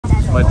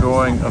my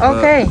drawing of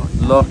Okay.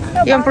 a look.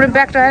 You want to bring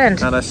back to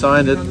Ireland? And I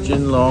signed it,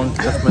 Jin Long,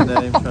 that's my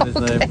name, Chinese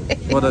name.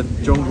 What a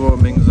Jungko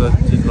means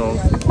Jin Long.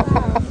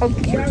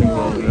 Okay. Jin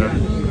Long, yeah.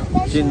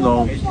 Jin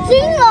Long. 金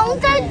龙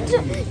在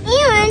英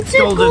文是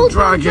Golden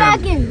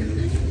Dragon.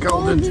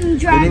 Golden.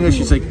 In English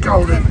you say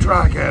Golden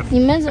Dragon. 你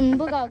们怎么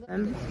不搞？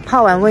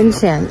泡完温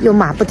泉又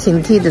马不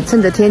停蹄的，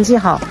趁着天气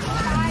好，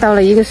到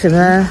了一个什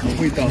么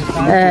一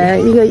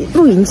个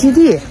露营基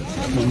地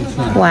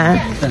玩。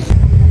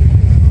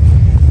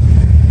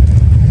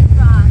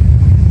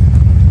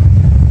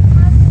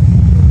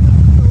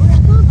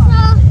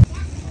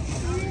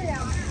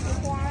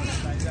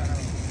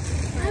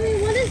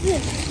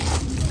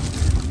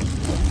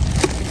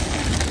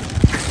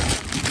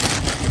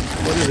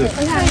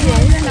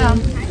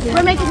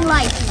We're making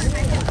lights.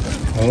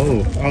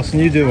 Oh, Alison,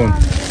 you do one.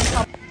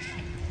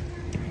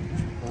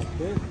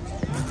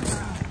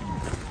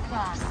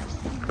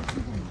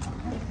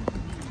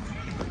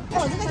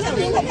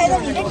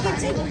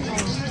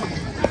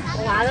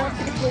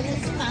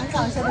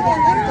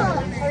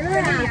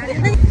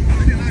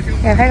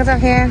 来拍个照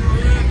片，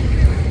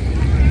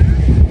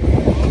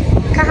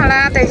看好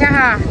了，等一下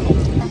哈。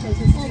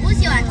我不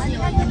喜欢吃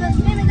油。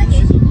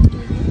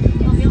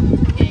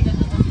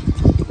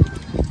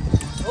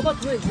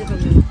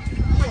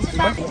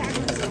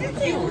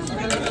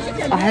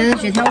我还是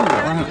学跳舞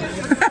啊！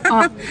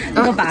哦，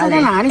那个芭蕾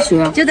在哪里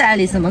学？就在爱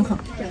丽丝门口。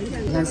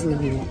应该是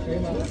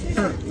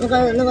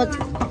那个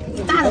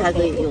大的还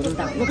可以有那么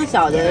大，那个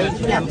小的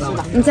2只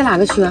吧。你在哪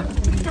个区啊？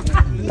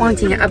忘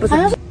记了啊，不是。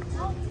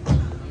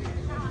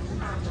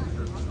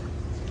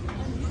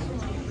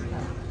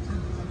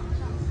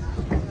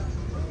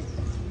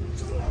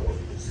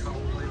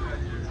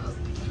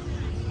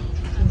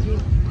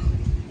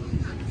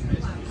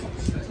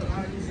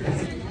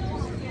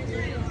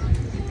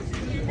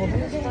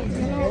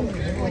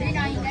我这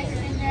张应该是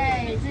现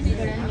在这几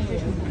个人里面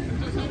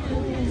最成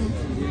功的。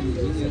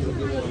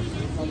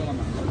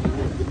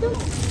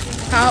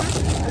好，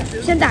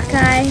先打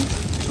开。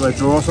 Should I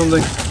draw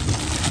something?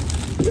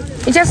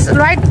 You just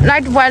write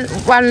one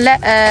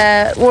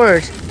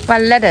word,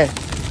 one letter.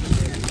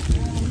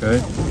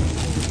 Okay.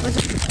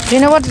 Do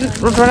you know what to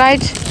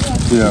write?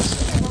 Yes.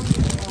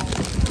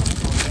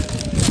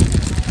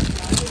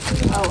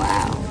 Oh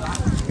wow.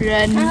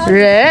 人。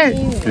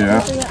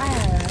Yeah.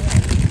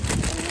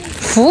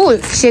 福，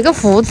写个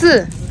福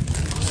字。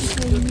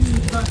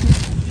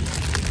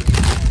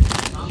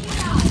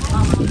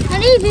 How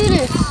do you do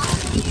this?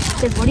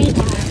 Then what do you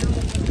do?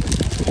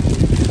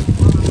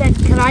 Then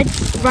can I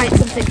write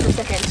something for a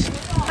second?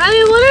 I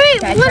mean,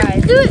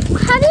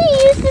 how do you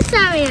use this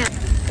area?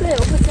 对，我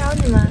会教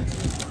你们。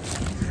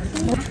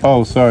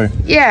 Oh, sorry.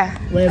 Yeah.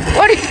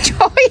 What are you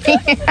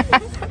doing?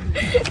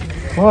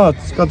 What?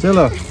 It's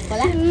Godzilla.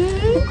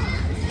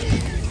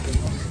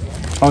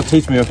 Oh,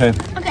 teach me, okay.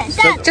 Okay,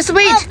 Dad. Just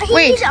wait,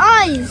 wait. His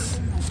eyes.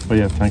 Oh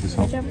yeah, thank you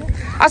so much.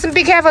 Also,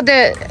 be careful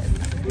the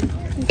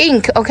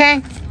ink,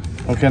 okay?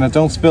 Okay, now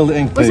don't spill the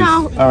ink, please.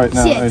 Alright,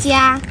 now. 写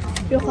家，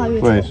越画越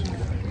丑。 Wait.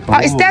 Oh,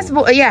 it's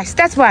yes,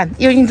 that's one.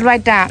 You need to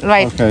write down,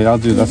 right? Okay, I'll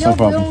do that. That's no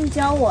不 problem. 用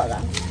教我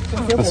了。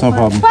 That's no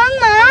problem. 帮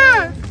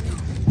忙！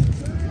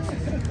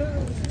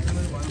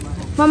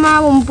妈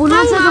妈，我们不弄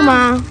这个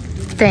吗？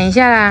等一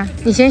下啦，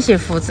你先写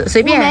福字，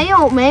随便。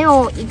没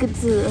有一个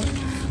字。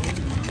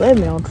我也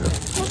没有字。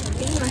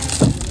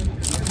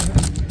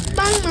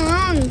帮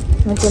忙！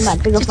我先把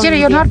这个放。这个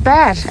you're not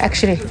bad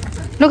actually。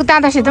那个大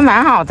大写的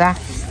蛮好的。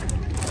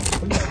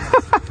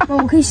我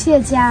们可以谢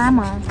家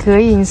吗？可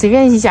以，你随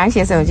便你想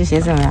写什么就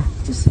写什么呀。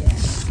就写。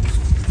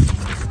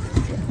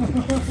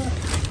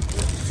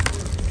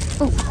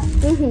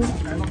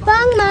帮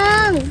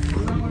忙！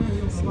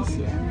谢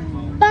谢。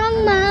帮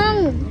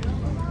忙！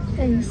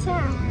等一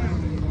下。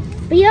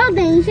不要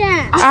等一下。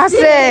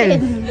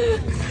Austin，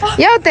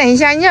 要等一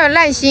下，你要有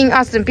耐心。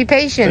Austin，be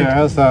patient。 Yeah,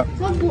 how's that?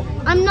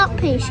 I'm not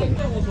patient。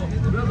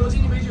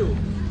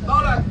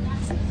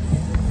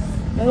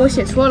我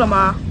写错了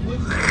吗？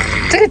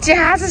这个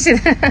家是写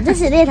的。这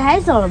写的也太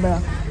早了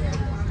吧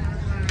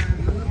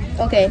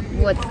OK，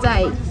 我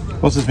在。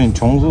 What's this mean?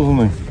 Chong's or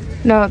something?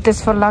 No,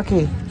 that's for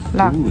lucky.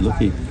 Luck. Ooh,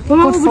 lucky. 妈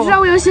妈，我不知道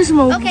我要写什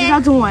么，我不知道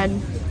中文。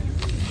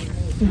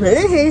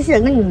谁写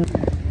的你？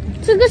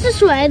这个是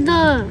谁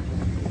的？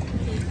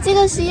这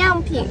个是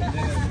样品。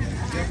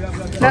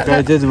 Okay,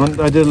 I did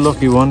a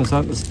lucky one. Is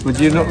that? Would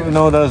you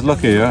know that is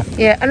lucky? Yeah.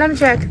 Yeah, let me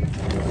check.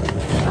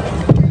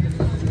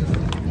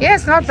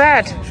 Yes, not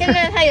bad. 现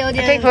在它有 I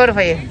点 take photo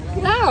for you.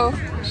 no。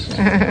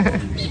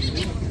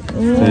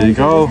 There you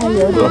go.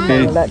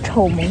 Lucky.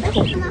 丑萌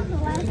丑。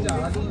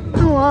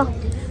看我。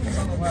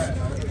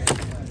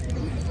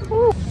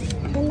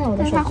真的，我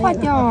的手坏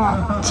掉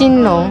了。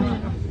金龙。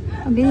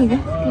我给你一个，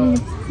给你。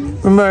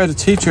 Remember, I had a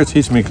teacher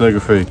teach me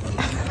calligraphy.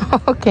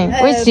 Okay,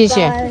 which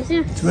teacher?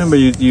 Remember,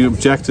 you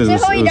objected it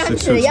was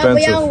too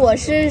expensive. 我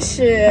试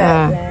试。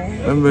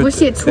 Remember, 我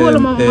写错了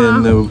吗，妈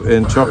妈？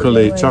 in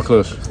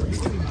chocolate.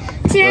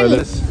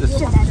 This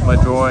is my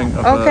drawing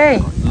of Okay.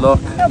 a lock.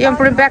 You want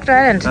to bring back to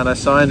Ireland? And I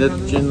signed it,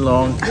 Jin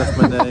Long. That's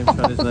my name,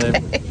 Chinese name.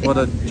 What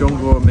a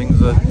Zhongguo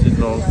Mingzi Jin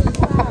Long.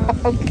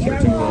 Okay.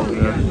 Jin Long,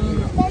 yeah.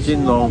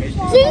 Jin Long.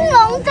 金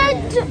龙在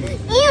这，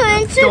英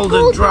文是 Golden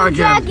Golden Dragon.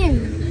 Dragon。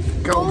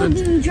 Golden.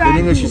 In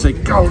English, you say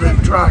Golden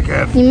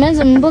Dragon. 你们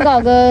怎么不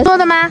搞个？做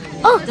的吗？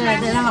哦，对，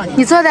他好，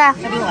你做的？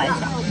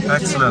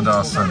 Excellent,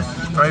 Austin.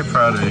 Very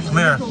proud of you. Come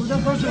here.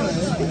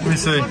 Let me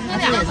see.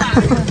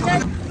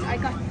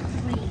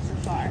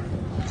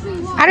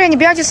 阿瑞，你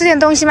不要去吃点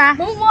东西吗？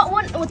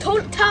我掏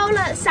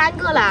了3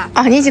个了。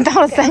哦，你已经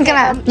到了3个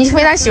了，你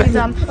非常喜欢。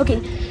 Okay.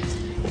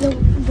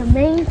 The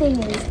main thing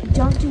is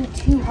don't do it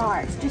too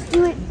hard. Just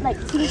do it like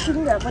ting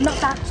but not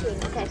that ting.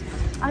 Okay.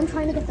 I'm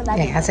trying to get the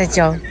对， leg. 他在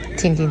教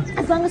听听。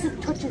 As long as it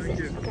touches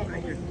it. Okay.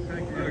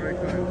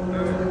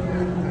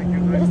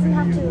 It doesn't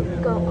have to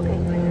go. Okay.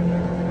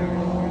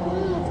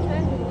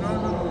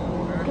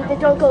 Okay, then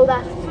don't go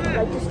that.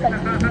 Like just like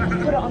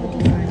put it on the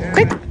deep.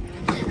 Quick.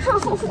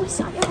 我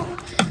想要。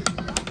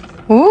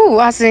 Ooh,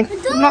 Austin.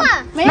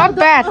 Not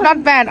bad,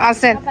 not bad,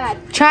 Austin.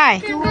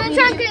 Try.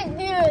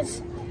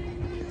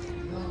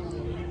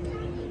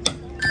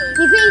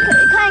 你可以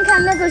看一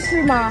看那个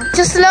是吗？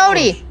 Just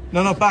slowly.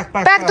 No, back.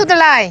 Back to the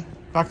line.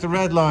 Back to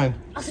red line.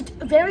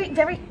 Very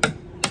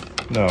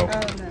No.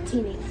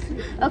 teeny.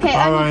 Okay,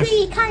 Alright. 你可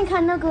以看一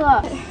看那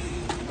个。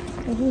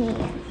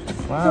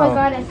So I Wow.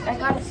 got a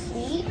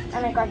sweet,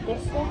 and I got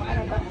this one, and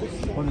I got this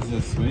one. What is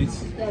this, sweet?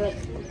 They're like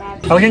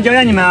bad. 好，我先教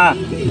教你们啊。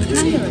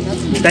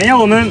等一下，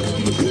我们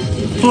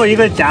做一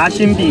个夹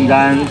心饼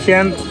干，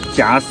先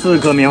夹4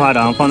颗棉花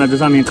糖放在这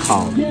上面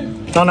烤，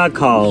让它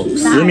烤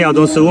10秒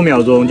钟、15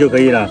秒钟就可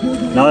以了。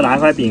然后拿一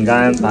块饼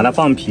干，把它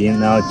放平，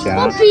然后夹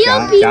到这，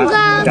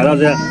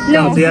这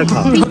样直接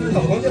烤。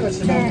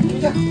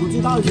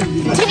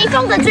请你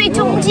放在最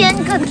中间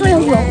跟最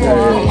火，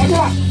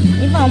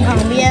你放旁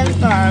边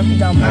反而比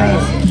较慢一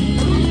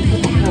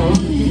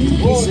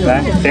些。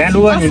来，等一下如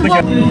果你不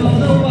想。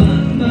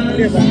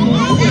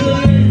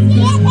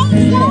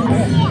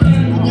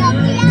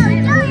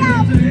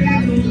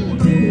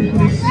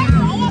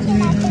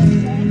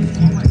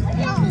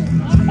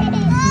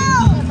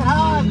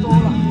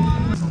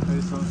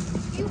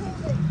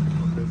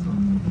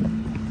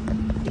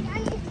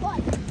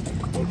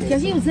 小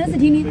心有车子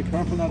听你。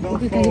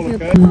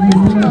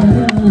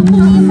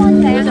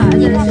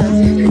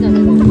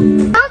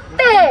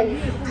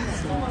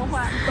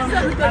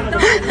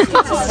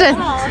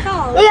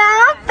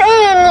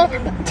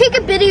 Take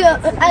a video.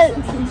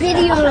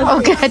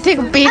 Okay, take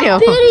a video.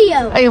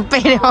 Video.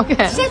 Video.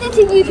 Okay. Send it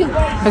to YouTube.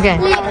 Okay.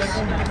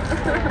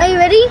 Are you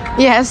ready?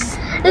 Yes.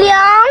 2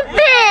份，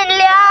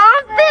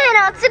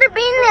我吃的冰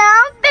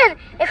2份。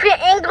If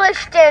you're English,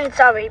 then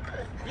sorry.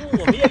 2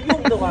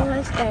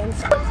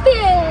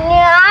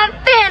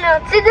份，我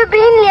吃的冰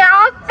2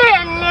份。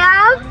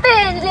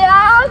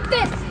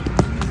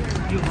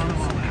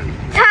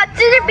他吃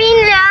的冰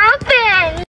2份。